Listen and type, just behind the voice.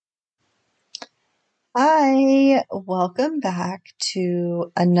Hi, welcome back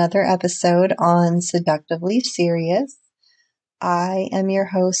to another episode on Seductively Serious. I am your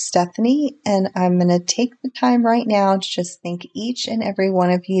host, Stephanie, and I'm going to take the time right now to just thank each and every one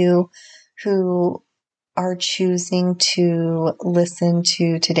of you who are choosing to listen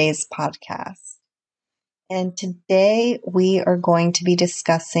to today's podcast. And today we are going to be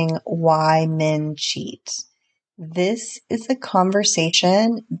discussing why men cheat. This is a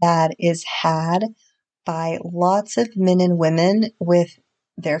conversation that is had by lots of men and women with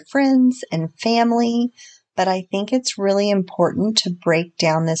their friends and family, but I think it's really important to break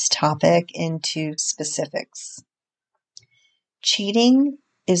down this topic into specifics. Cheating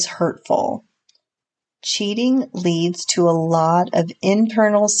is hurtful. Cheating leads to a lot of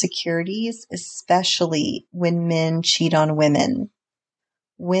internal insecurities, especially when men cheat on women.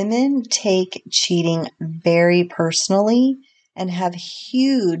 Women take cheating very personally and have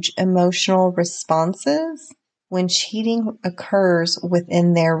huge emotional responses when cheating occurs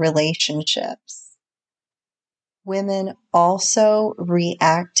within their relationships. Women also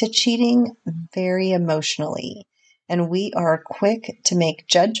react to cheating very emotionally, and we are quick to make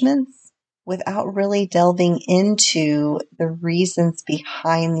judgments without really delving into the reasons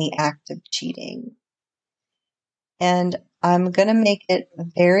behind the act of cheating. And I'm going to make it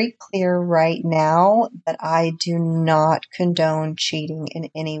very clear right now that I do not condone cheating in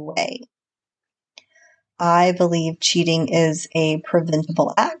any way. I believe cheating is a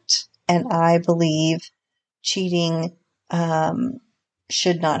preventable act, and I believe cheating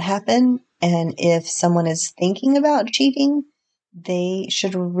should not happen. And if someone is thinking about cheating, they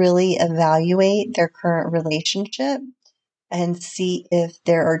should really evaluate their current relationship and see if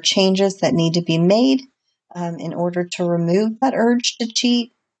there are changes that need to be made in order to remove that urge to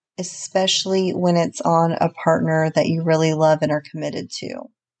cheat, especially when it's on a partner that you really love and are committed to.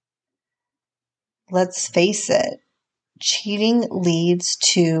 Let's face it, cheating leads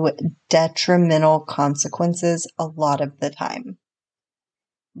to detrimental consequences a lot of the time.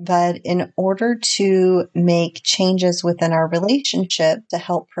 But in order to make changes within our relationship to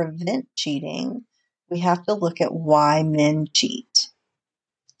help prevent cheating, we have to look at why men cheat.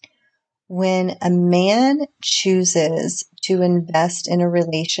 When a man chooses to invest in a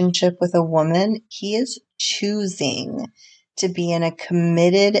relationship with a woman, he is choosing to be in a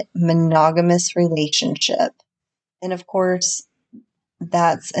committed, monogamous relationship. And of course,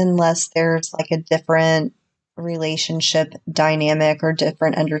 that's unless there's like a different relationship dynamic or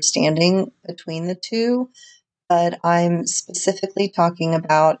different understanding between the two. But I'm specifically talking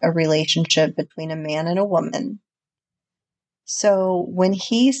about a relationship between a man and a woman. So when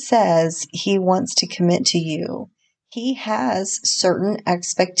he says he wants to commit to you, he has certain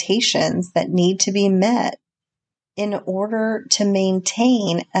expectations that need to be met in order to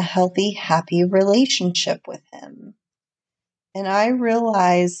maintain a healthy, happy relationship with him. And I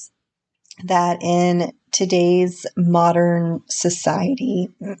realize that in today's modern society,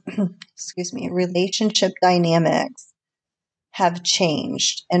 relationship dynamics have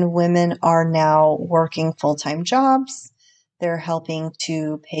changed, and women are now working full-time jobs. They're helping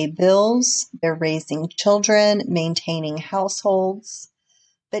to pay bills. They're raising children, maintaining households.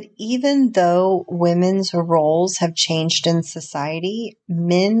 But even though women's roles have changed in society,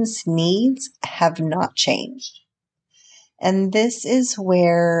 men's needs have not changed. And this is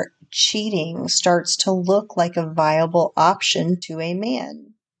where cheating starts to look like a viable option to a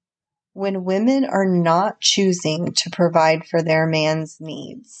man. When women are not choosing to provide for their man's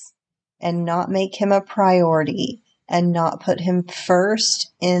needs and not make him a priority and not put him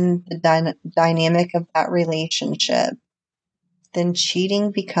first in the dynamic of that relationship, then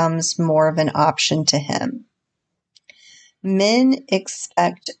cheating becomes more of an option to him. Men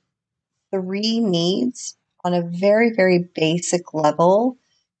expect three needs on a very, very basic level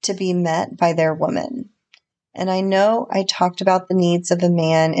to be met by their woman. And I know I talked about the needs of a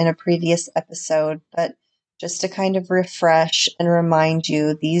man in a previous episode, but just to kind of refresh and remind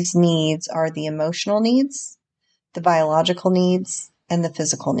you, these needs are the emotional needs, the biological needs, and the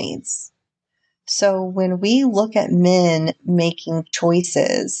physical needs. So when we look at men making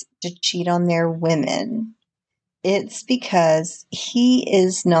choices to cheat on their women, it's because he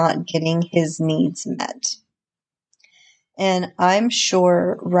is not getting his needs met. And I'm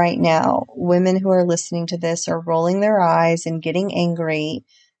sure right now, women who are listening to this are rolling their eyes and getting angry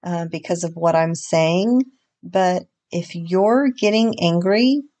because of what I'm saying. But if you're getting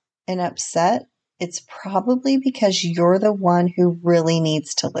angry and upset, it's probably because you're the one who really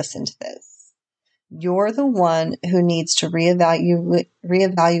needs to listen to this. You're the one who needs to reevaluate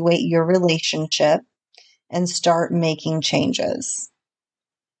your relationship and start making changes.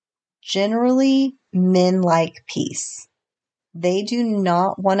 Generally, men like peace. They do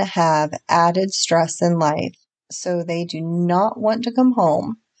not want to have added stress in life, so they do not want to come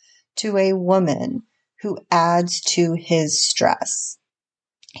home to a woman who adds to his stress.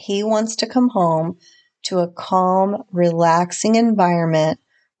 He wants to come home to a calm, relaxing environment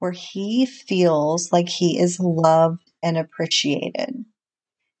where he feels like he is loved and appreciated.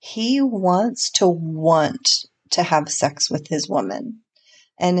 He wants to have sex with his woman.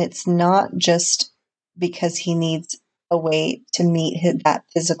 And it's not just because he needs a way to meet that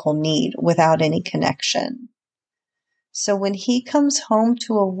physical need without any connection. So when he comes home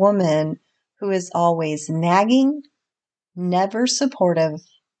to a woman who is always nagging, never supportive,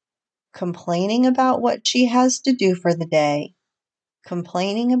 complaining about what she has to do for the day,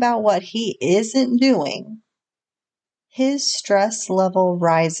 complaining about what he isn't doing, his stress level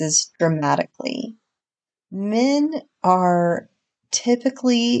rises dramatically. Men are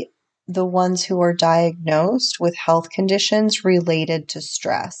typically the ones who are diagnosed with health conditions related to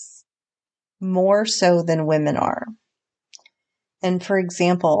stress, more so than women are. And for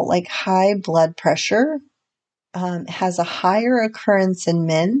example, like high blood pressure has a higher occurrence in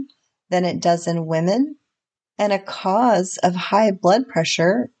men than it does in women. And a cause of high blood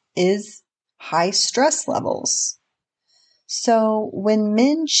pressure is high stress levels. So when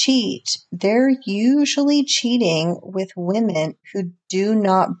men cheat, they're usually cheating with women who do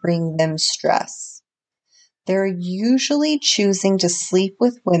not bring them stress. They're usually choosing to sleep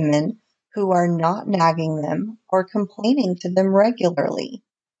with women who are not nagging them or complaining to them regularly.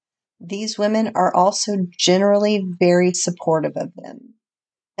 These women are also generally very supportive of them.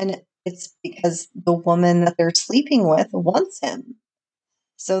 And it's because the woman that they're sleeping with wants him.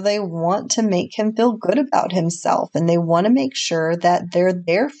 So they want to make him feel good about himself, and they want to make sure that they're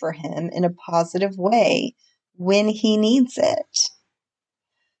there for him in a positive way when he needs it.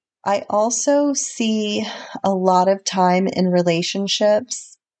 I also see a lot of time in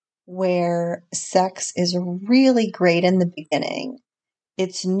relationships where sex is really great in the beginning.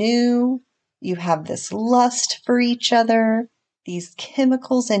 It's new. You have this lust for each other. These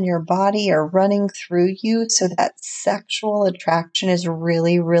chemicals in your body are running through you, so that sexual attraction is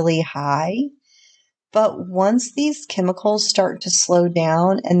really, really high. But once these chemicals start to slow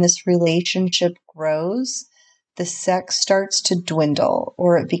down and this relationship grows, the sex starts to dwindle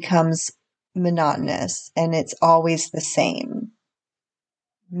or it becomes monotonous and it's always the same.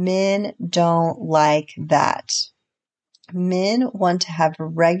 Men don't like that. Men want to have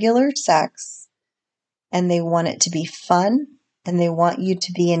regular sex and they want it to be fun and they want you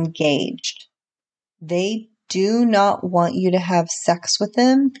to be engaged. They do not want you to have sex with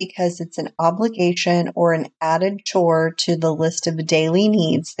them because it's an obligation or an added chore to the list of daily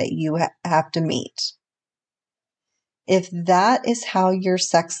needs that you have to meet. If that is how your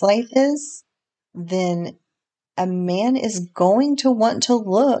sex life is, then a man is going to want to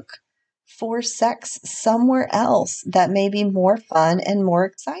look for sex somewhere else that may be more fun and more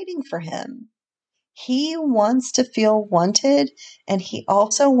exciting for him. He wants to feel wanted, and he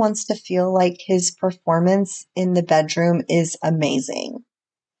also wants to feel like his performance in the bedroom is amazing.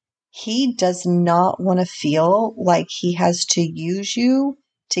 He does not want to feel like he has to use you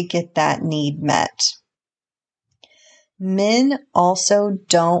to get that need met. Men also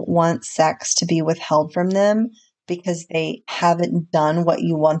don't want sex to be withheld from them because they haven't done what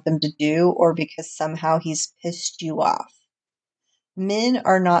you want them to do or because somehow he's pissed you off. Men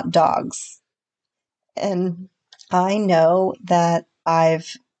are not dogs. And I know that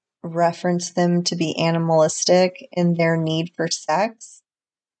I've referenced them to be animalistic in their need for sex,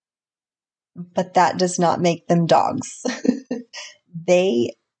 but that does not make them dogs.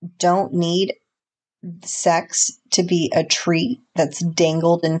 They don't need sex to be a treat that's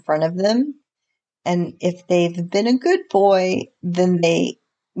dangled in front of them. And if they've been a good boy, then they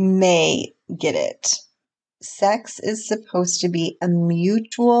may get it. Sex is supposed to be a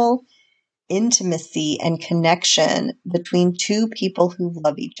mutual intimacy and connection between two people who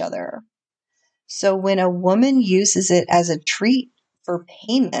love each other. So when a woman uses it as a treat for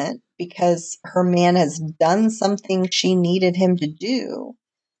payment because her man has done something she needed him to do,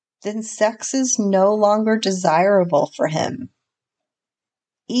 then sex is no longer desirable for him.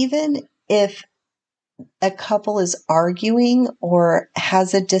 Even if a couple is arguing or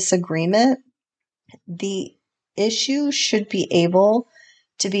has a disagreement, the issue should be able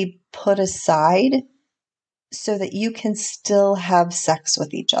to be put aside so that you can still have sex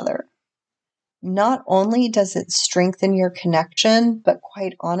with each other. Not only does it strengthen your connection, but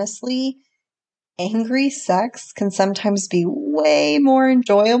quite honestly, angry sex can sometimes be way more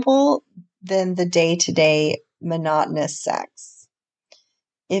enjoyable than the day-to-day monotonous sex.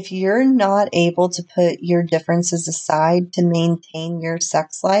 If you're not able to put your differences aside to maintain your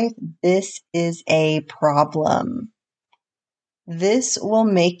sex life, this is a problem. This will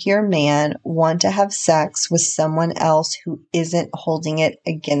make your man want to have sex with someone else who isn't holding it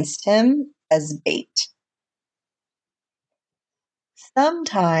against him as bait.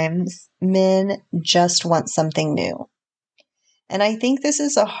 Sometimes men just want something new. And I think this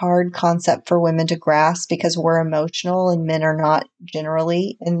is a hard concept for women to grasp because we're emotional and men are not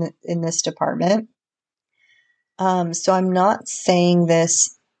generally in this department. So I'm not saying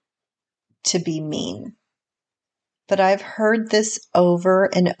this to be mean, but I've heard this over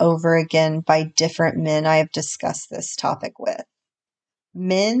and over again by different men I have discussed this topic with.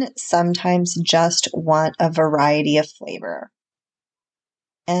 Men sometimes just want a variety of flavor.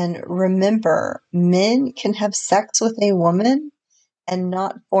 And remember, men can have sex with a woman and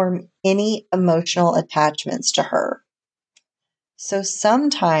not form any emotional attachments to her. So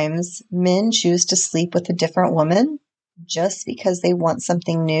sometimes men choose to sleep with a different woman just because they want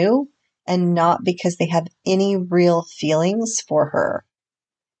something new and not because they have any real feelings for her,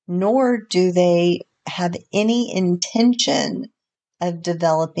 nor do they have any intention of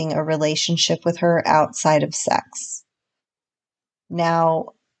developing a relationship with her outside of sex.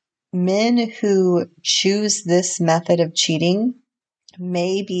 Now, men who choose this method of cheating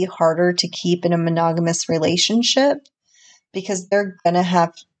may be harder to keep in a monogamous relationship because they're going to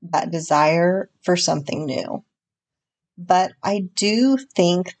have that desire for something new. But I do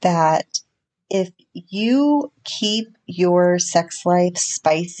think that if you keep your sex life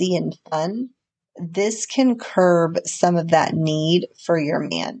spicy and fun, this can curb some of that need for your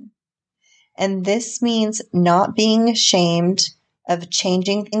man. And this means not being ashamed of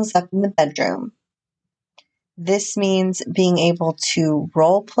changing things up in the bedroom. This means being able to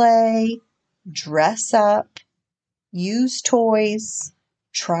role play, dress up, use toys,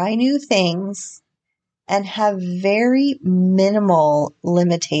 try new things, and have very minimal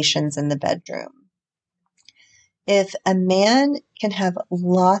limitations in the bedroom. If a man can have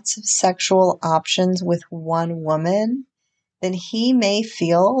lots of sexual options with one woman, then he may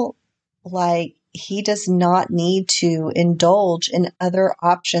feel like he does not need to indulge in other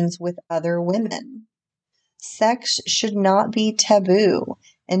options with other women. Sex should not be taboo,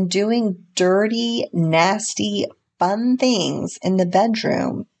 and doing dirty, nasty, fun things in the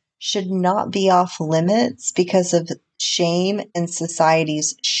bedroom should not be off limits because of shame and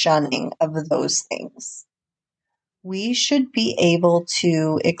society's shunning of those things. We should be able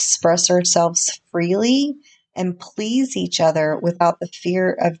to express ourselves freely and please each other without the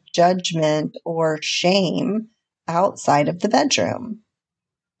fear of judgment or shame outside of the bedroom.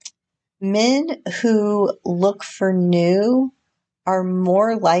 Men who look for new are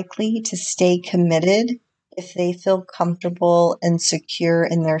more likely to stay committed if they feel comfortable and secure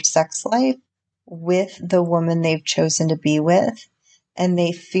in their sex life with the woman they've chosen to be with, and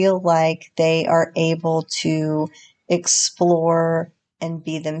they feel like they are able to explore and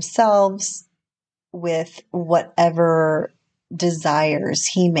be themselves with whatever desires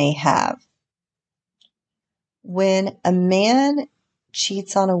he may have. When a man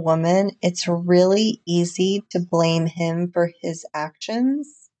cheats on a woman, it's really easy to blame him for his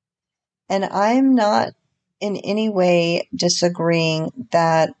actions. And I'm not in any way disagreeing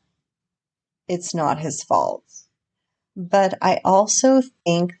that it's not his fault. But I also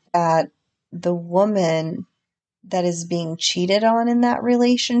think that the woman that is being cheated on in that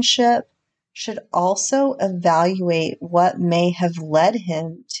relationship should also evaluate what may have led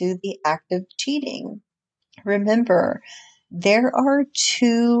him to the act of cheating. Remember, there are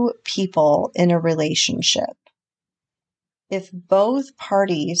two people in a relationship. If both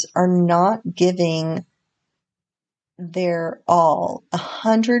parties are not giving their all,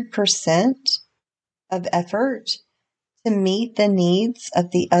 100% of effort to meet the needs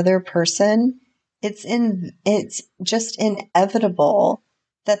of the other person, it's just inevitable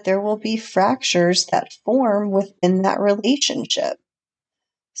that there will be fractures that form within that relationship.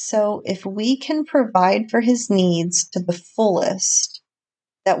 So if we can provide for his needs to the fullest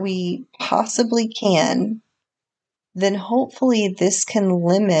that we possibly can, then hopefully this can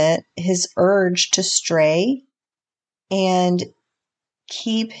limit his urge to stray and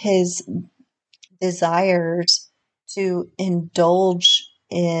keep his desires to indulge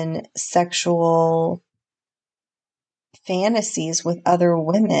in sexual fantasies with other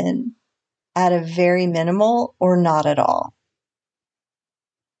women at a very minimal or not at all.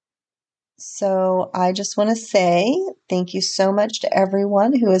 So I just want to say thank you so much to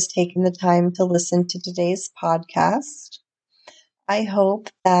everyone who has taken the time to listen to today's podcast. I hope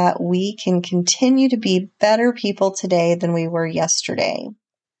that we can continue to be better people today than we were yesterday.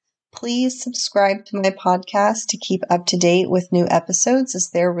 Please subscribe to my podcast to keep up to date with new episodes as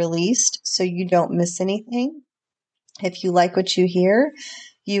they're released so you don't miss anything. If you like what you hear,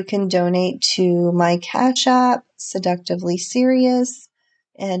 you can donate to my Cash App, Seductively Serious.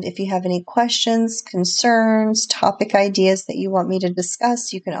 And if you have any questions, concerns, topic ideas that you want me to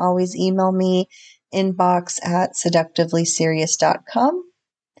discuss, you can always email me inbox@seductivelyserious.com.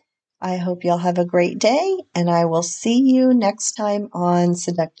 I hope y'all have a great day, and I will see you next time on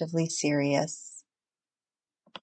Seductively Serious.